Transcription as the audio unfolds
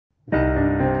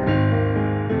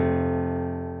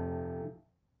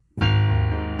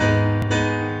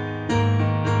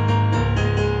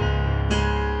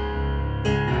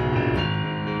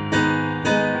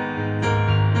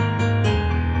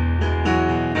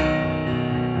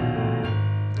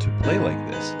play like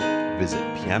this, visit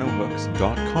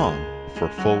pianohooks.com for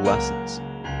full lessons,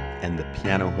 and the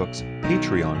Pianohooks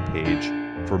Patreon page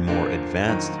for more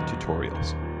advanced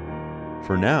tutorials.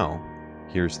 For now,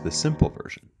 here's the simple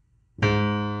version.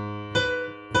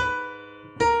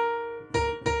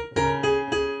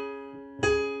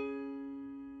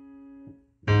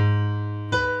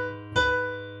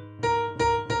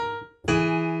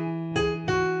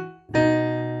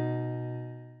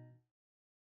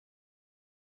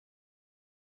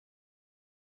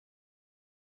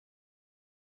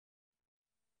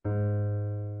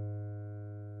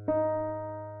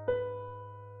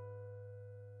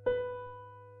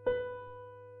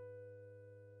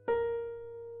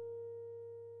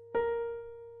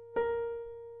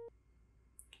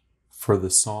 For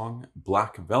the song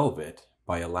Black Velvet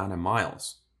by Alannah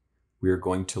Myles, we are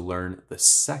going to learn the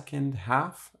second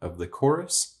half of the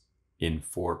chorus in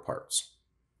 4 parts.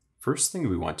 First thing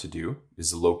we want to do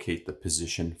is locate the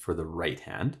position for the right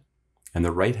hand, and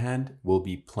the right hand will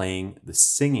be playing the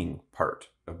singing part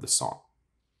of the song.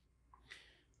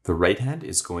 The right hand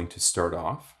is going to start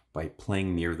off by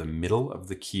playing near the middle of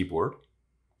the keyboard.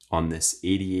 On this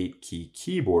 88 key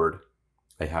keyboard,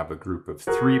 I have a group of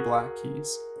 3 black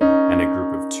keys and a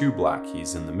group of 2 black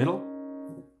keys in the middle.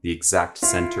 The exact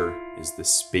center is the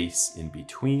space in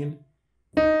between,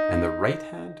 and the right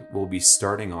hand will be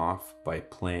starting off by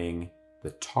playing the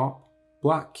top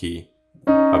black key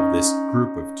of this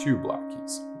group of 2 black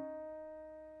keys.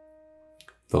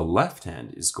 The left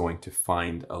hand is going to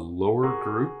find a lower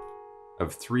group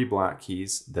of 3 black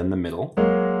keys than the middle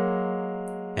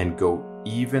and go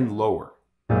even lower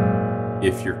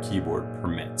if your keyboard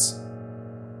permits.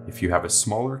 If you have a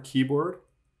smaller keyboard,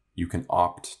 you can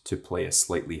opt to play a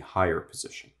slightly higher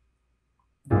position.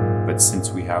 But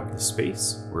since we have the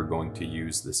space, we're going to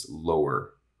use this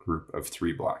lower group of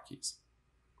 3 black keys.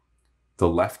 The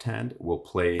left hand will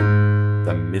play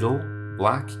the middle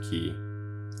black key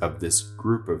of this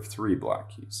group of 3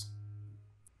 black keys.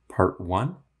 Part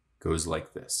 1 goes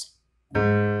like this.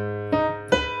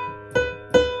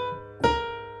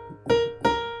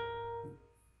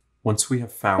 Once we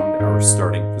have found our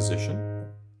starting position,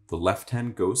 the left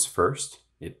hand goes first.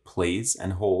 It plays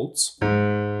and holds.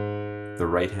 The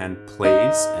right hand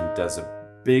plays and does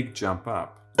a big jump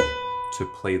up to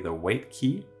play the white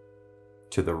key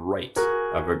to the right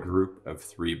of a group of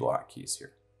 3 black keys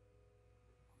here.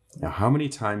 Now, how many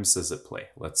times does it play?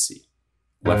 Let's see.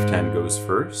 Left hand goes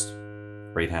first.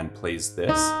 Right hand plays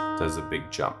this, does a big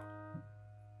jump.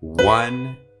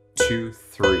 1, 2,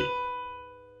 3.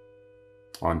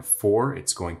 On 4,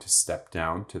 it's going to step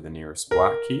down to the nearest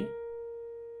black key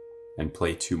and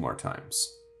play 2 more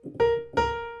times.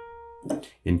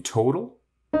 In total,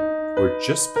 we're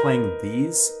just playing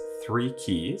these 3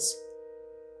 keys,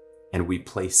 and we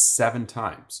play 7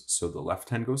 times. So the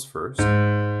left hand goes first.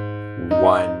 1,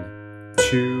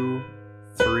 2,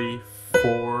 3,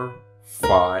 4,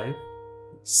 5,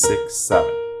 6,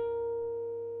 7.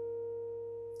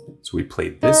 So we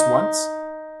played this once.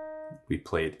 We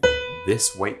played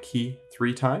this white key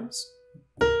 3 times,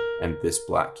 and this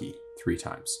black key 3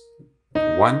 times.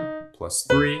 1 plus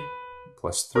 3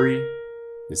 plus 3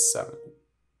 is 7.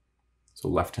 So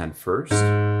left hand first,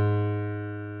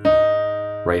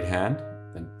 right hand,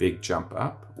 then big jump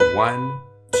up. 1,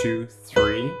 2,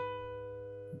 3.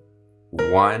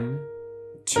 1,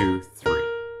 2, 3.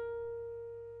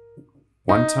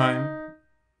 1 time,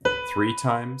 3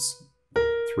 times,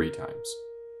 3 times.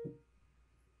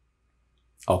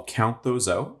 I'll count those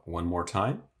out one more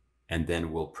time, and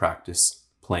then we'll practice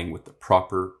playing with the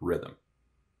proper rhythm.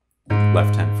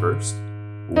 Left hand first.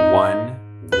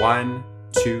 1, 1,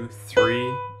 2,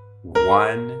 3.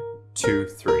 1, 2,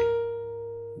 3.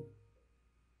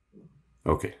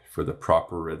 Okay, for the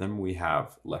proper rhythm, we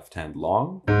have left hand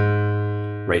long,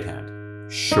 right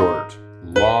hand short,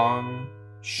 long,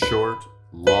 short,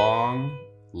 long,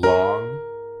 long,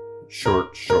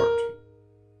 short, short.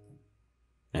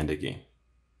 And again.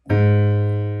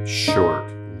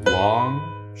 Short,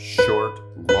 long, short,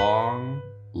 long,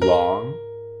 long,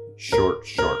 short,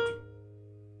 short.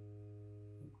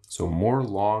 So more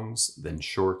longs than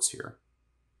shorts here.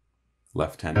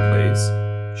 Left hand plays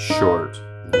short,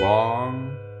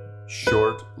 long,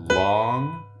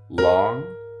 long,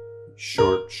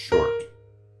 short, short.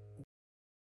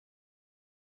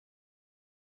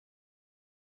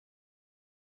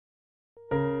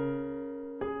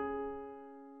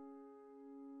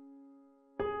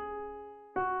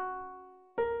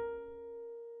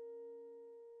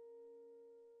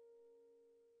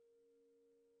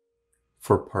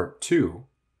 For part 2,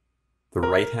 the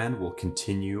right hand will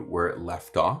continue where it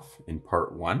left off in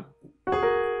part 1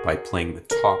 by playing the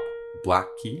top black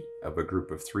key of a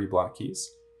group of 3 black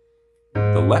keys.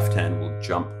 The left hand will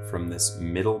jump from this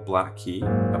middle black key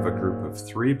of a group of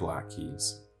 3 black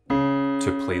keys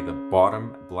to play the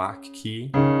bottom black key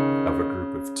of a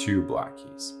group of 2 black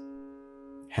keys.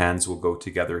 Hands will go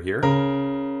together here,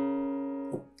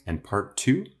 and part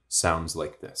 2 sounds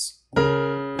like this.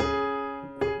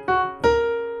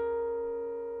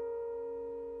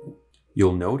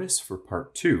 You'll notice for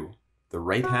part 2, the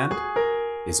right hand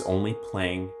is only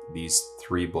playing these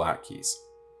 3 black keys.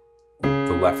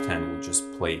 The left hand will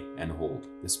just play and hold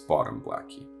this bottom black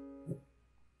key.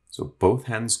 So both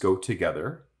hands go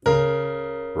together.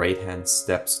 Right hand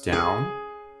steps down,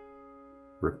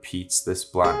 repeats this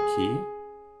black key,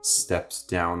 steps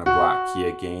down a black key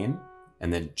again,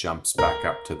 and then jumps back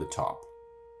up to the top.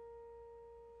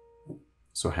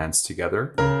 So hands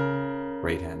together,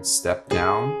 right hand step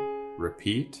down,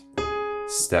 repeat,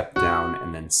 step down,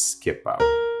 and then skip up.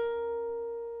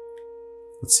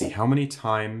 Let's see, how many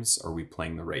times are we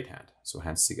playing the right hand? So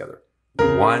hands together.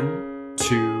 1,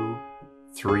 2,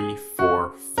 3,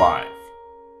 4, 5.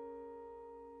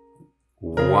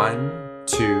 1,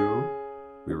 2,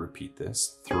 we repeat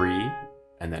this, 3,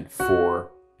 and then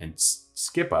 4, and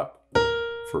skip up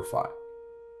for 5.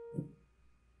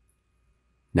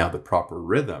 Now the proper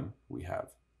rhythm we have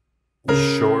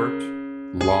short,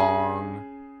 long,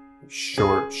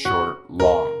 short, short,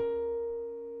 long.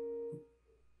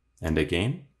 And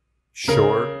again,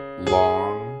 short,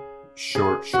 long,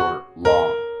 short, short,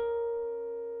 long.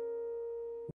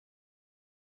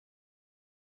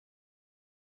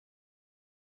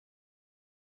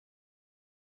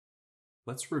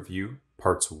 Let's review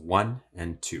parts 1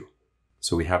 and 2.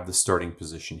 So we have the starting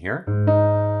position here.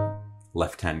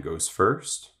 Left hand goes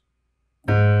first.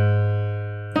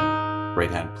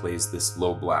 Right hand plays this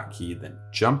low black key, then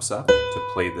jumps up to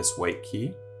play this white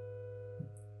key.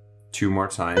 2 more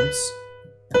times,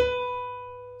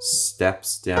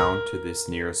 steps down to this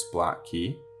nearest black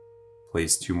key,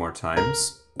 plays 2 more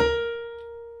times.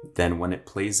 Then when it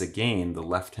plays again, the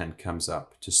left hand comes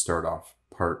up to start off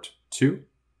part 2.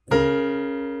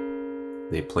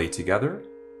 They play together,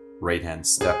 right hand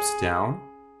steps down,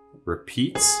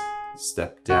 repeats,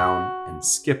 step down, and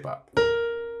skip up.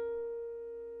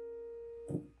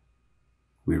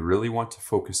 We really want to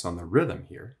focus on the rhythm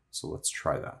here, so let's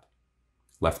try that.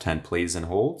 Left hand plays and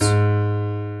holds.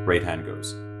 Right hand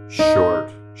goes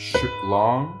short,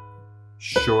 long,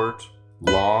 short,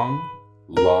 long,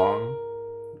 long,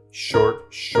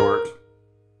 short, short.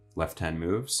 Left hand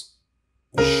moves.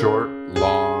 Short,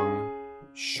 long,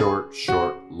 short,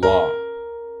 short, long.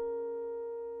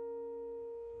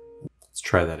 Let's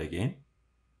try that again.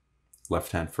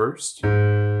 Left hand first.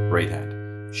 Right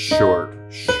hand. Short,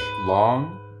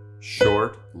 long,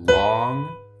 short,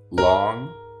 long,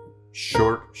 long.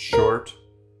 Short, short,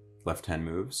 left hand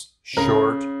moves.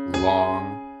 Short,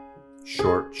 long,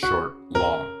 short, short,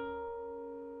 long.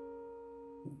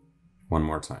 One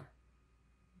more time.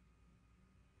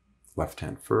 Left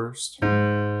hand first.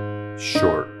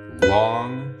 Short,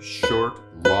 long, short,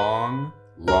 long,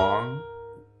 long.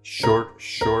 Short,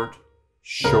 short,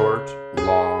 short,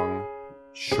 long,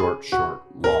 short, short,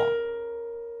 long.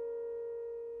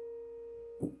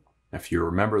 If you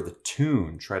remember the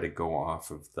tune, try to go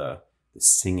off of the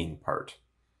singing part.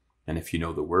 And if you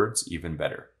know the words, even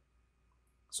better.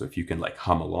 So if you can like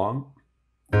hum along.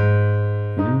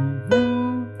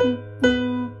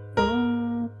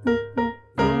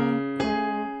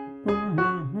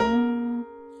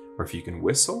 Or if you can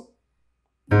whistle.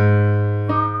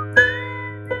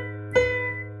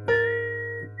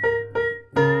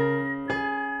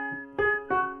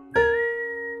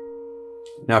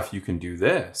 Now, if you can do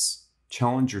this,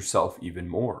 challenge yourself even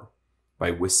more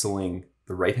by whistling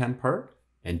the right hand part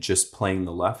and just playing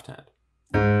the left hand.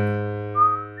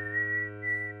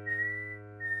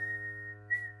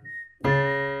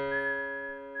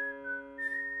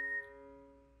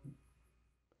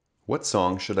 What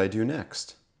song should I do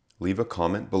next? Leave a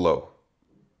comment below.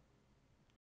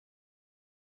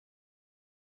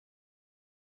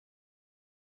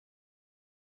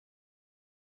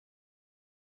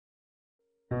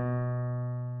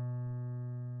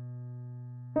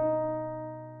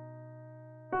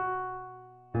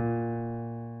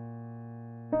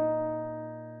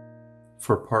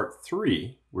 For part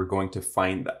 3, we're going to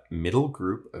find that middle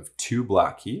group of 2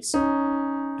 black keys,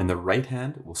 and the right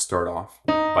hand will start off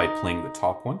by playing the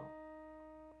top one.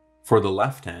 For the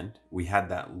left hand, we had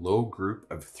that low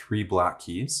group of 3 black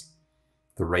keys.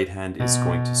 The right hand is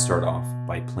going to start off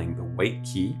by playing the white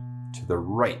key to the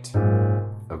right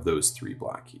of those 3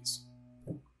 black keys.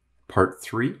 Part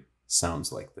 3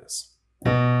 sounds like this.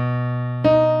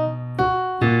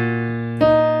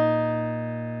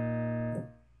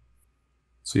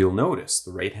 So you'll notice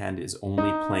the right hand is only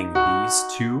playing these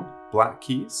two black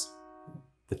keys,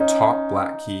 the top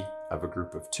black key of a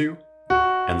group of 2,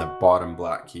 and the bottom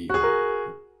black key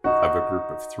of a group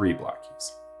of 3 black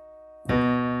keys.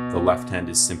 The left hand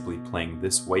is simply playing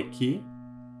this white key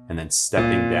and then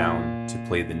stepping down to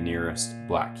play the nearest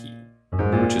black key,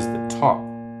 which is the top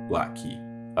black key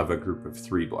of a group of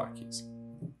 3 black keys.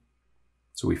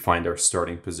 So we find our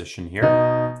starting position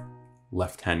here.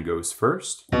 Left hand goes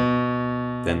first,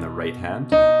 then the right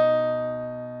hand.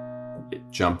 It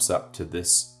jumps up to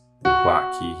this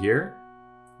black key here.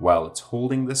 While it's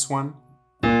holding this one,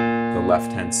 the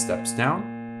left hand steps down,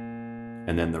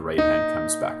 and then the right hand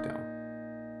comes back down.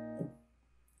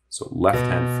 So left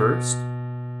hand first,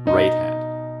 right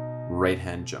hand. Right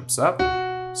hand jumps up,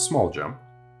 small jump.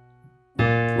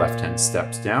 Left hand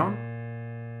steps down,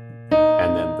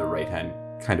 and then the right hand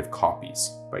kind of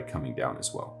copies by coming down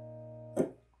as well.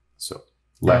 So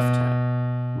left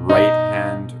hand, right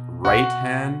hand, right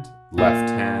hand, left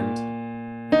hand,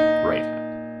 right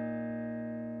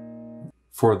hand.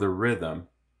 For the rhythm,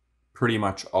 pretty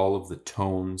much all of the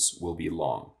tones will be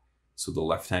long. So the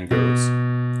left hand goes,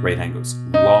 right hand goes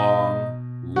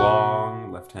long,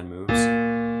 long, left hand moves,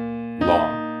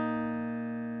 long.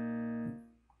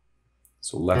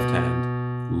 So left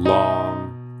hand,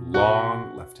 long,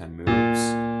 long, left hand moves,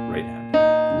 right hand,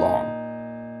 long.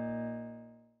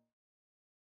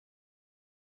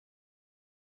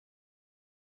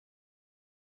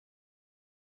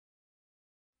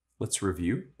 Let's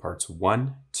review parts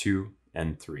 1, 2,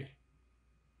 and 3.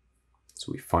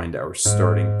 So we find our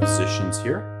starting positions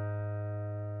here.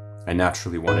 I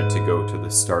naturally wanted to go to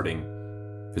the starting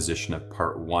position of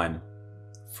part 1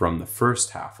 from the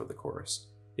first half of the chorus.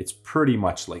 It's pretty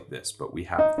much like this, but we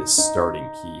have this starting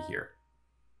key here.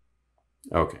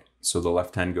 Okay, so the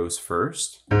left hand goes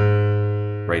first,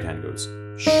 right hand goes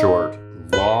short,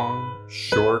 long,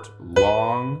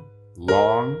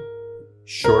 long,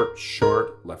 short,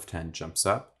 short, left hand jumps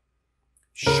up,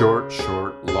 short,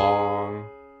 short, long,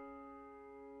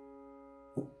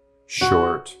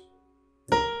 short,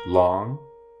 long.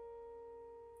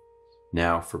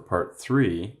 Now for part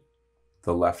 3,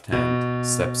 the left hand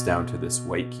steps down to this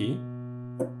white key.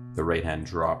 The right hand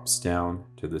drops down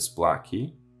to this black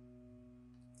key.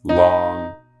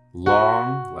 Long,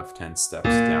 long, left hand steps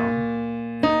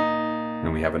down.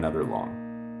 And we have another long.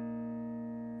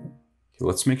 Okay,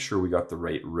 let's make sure we got the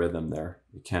right rhythm there.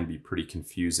 It can be pretty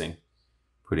confusing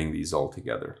putting these all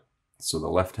together. So the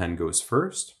left hand goes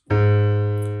first.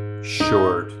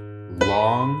 Short,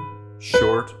 long,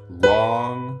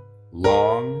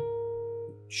 long,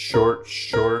 short,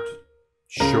 short,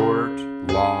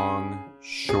 long,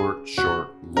 short,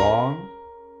 long.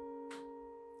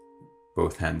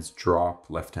 Both hands drop,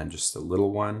 left hand just a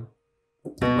little one.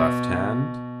 Left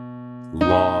hand,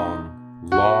 long,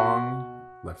 long,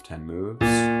 left hand moves,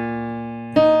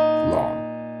 long.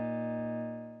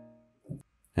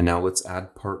 And now let's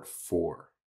add part 4.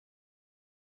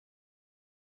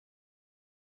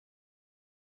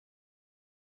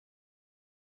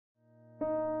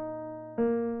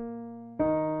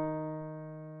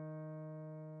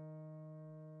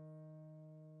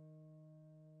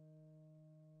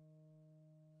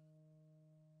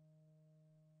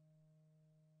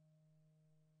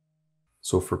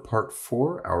 So for part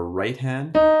 4, our right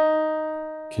hand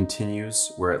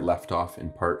continues where it left off in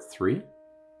part 3.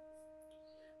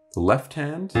 The left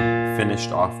hand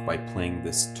finished off by playing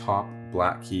this top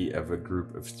black key of a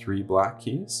group of 3 black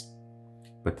keys,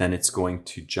 but then it's going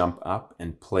to jump up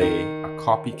and play a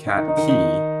copycat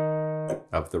key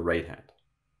of the right hand.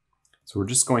 So we're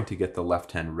just going to get the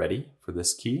left hand ready for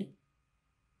this key.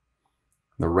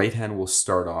 The right hand will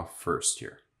start off first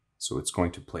here. So it's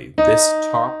going to play this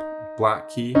top black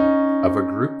key of a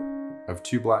group of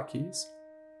 2 black keys,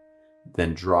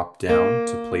 then drop down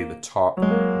to play the top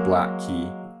black key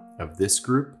of this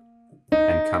group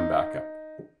and come back up.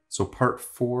 So part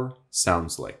 4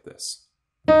 sounds like this.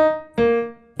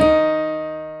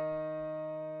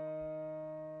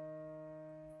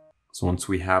 So once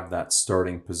we have that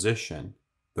starting position,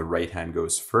 the right hand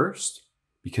goes first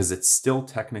because it's still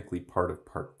technically part of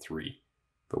part 3,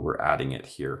 but we're adding it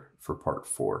here for part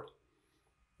 4.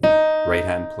 Right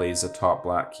hand plays a top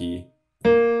black key,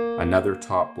 another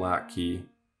top black key,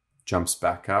 jumps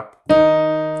back up,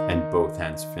 and both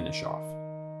hands finish off,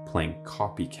 playing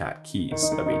copycat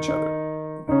keys of each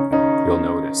other. You'll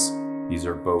notice these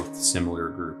are both similar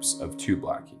groups of 2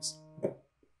 black keys.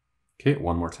 Okay,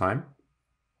 one more time.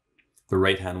 The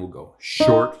right hand will go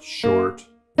short, short,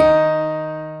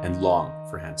 and long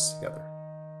for hands together.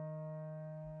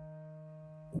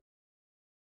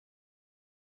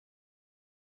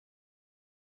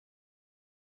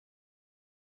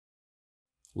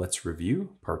 Let's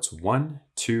review parts 1,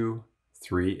 2,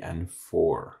 3, and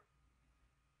 4.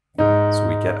 So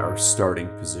we get our starting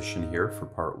position here for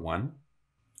part 1.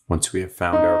 Once we have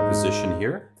found our position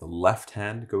here, the left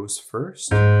hand goes first.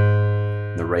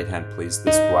 The right hand plays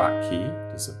this black key,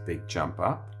 does a big jump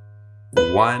up.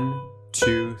 1,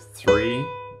 2, 3,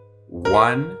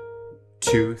 1,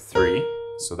 2, 3.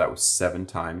 So that was 7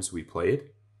 times we played.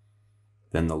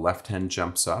 Then the left hand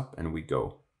jumps up and we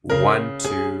go 1,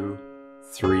 2,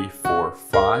 3, 4,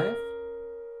 5.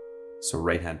 So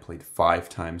right hand played 5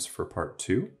 times for part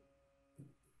 2.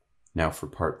 Now for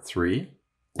part 3,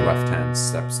 left hand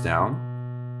steps down,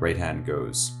 right hand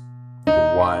goes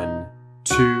 1,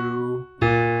 2, 3.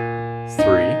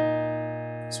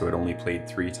 So it only played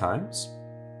 3 times.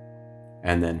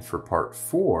 And then for part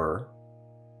 4,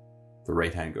 the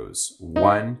right hand goes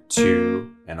 1,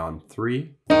 2, and on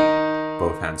 3,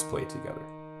 both hands play together.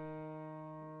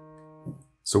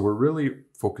 So we're really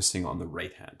focusing on the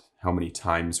right hand, how many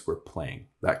times we're playing.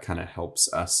 That kind of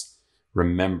helps us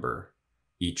remember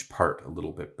each part a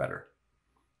little bit better.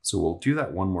 So we'll do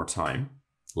that one more time.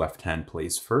 Left hand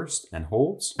plays first and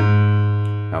holds.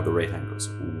 Now the right hand goes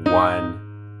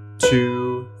 1,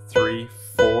 2, 3,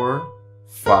 4,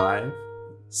 5,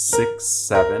 6,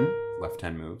 7. Left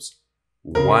hand moves.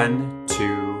 1,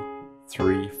 2,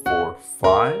 3, 4,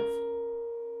 5.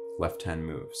 Left hand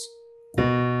moves.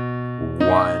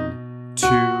 1, 2,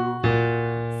 3.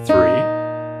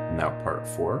 Now part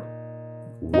 4.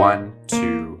 1,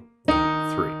 2, 3.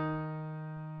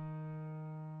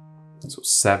 So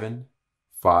 7,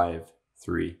 5,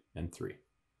 3, and 3.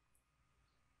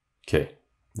 Okay,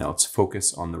 now let's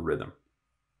focus on the rhythm.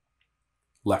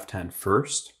 Left hand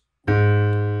first.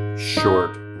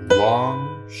 Short,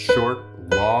 long, short,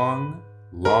 long,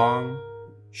 long,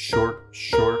 short,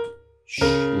 short,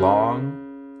 long,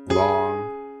 long,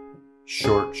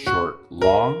 short, short,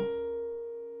 long.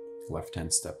 Left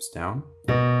hand steps down.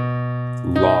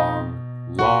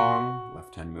 Long, long,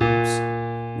 left hand moves.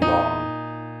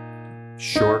 Long,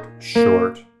 short,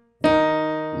 short,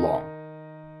 long.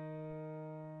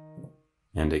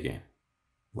 And again,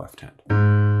 left hand.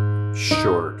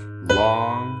 Short,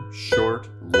 long, short,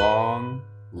 long,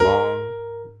 long,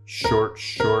 short,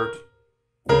 short,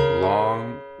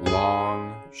 long,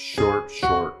 long, short,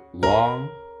 short, long,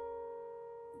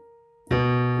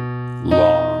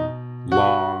 long,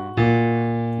 long,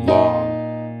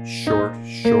 long, short,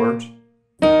 short,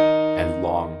 and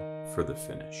long for the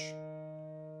finish.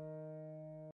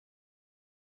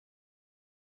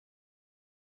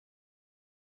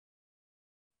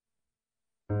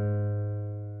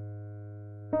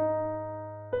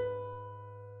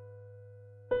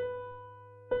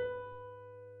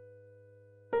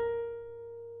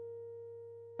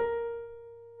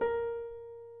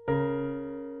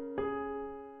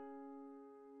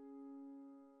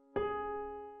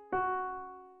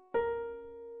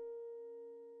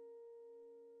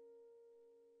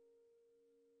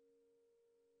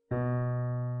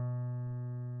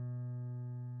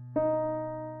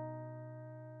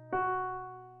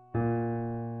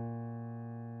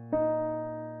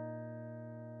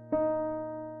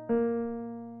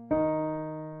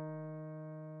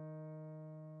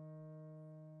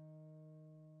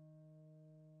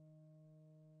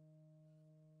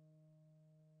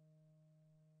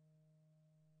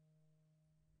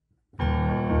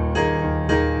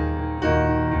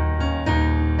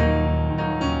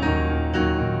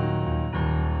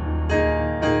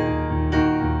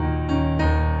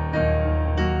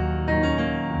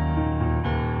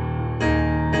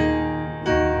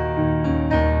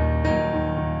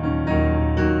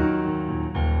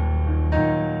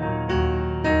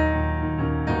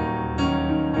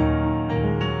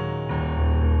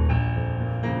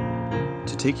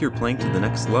 To take your playing to the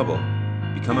next level,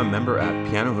 become a member at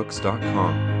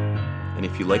pianohooks.com. And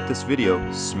if you like this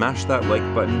video, smash that like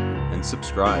button and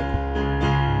subscribe.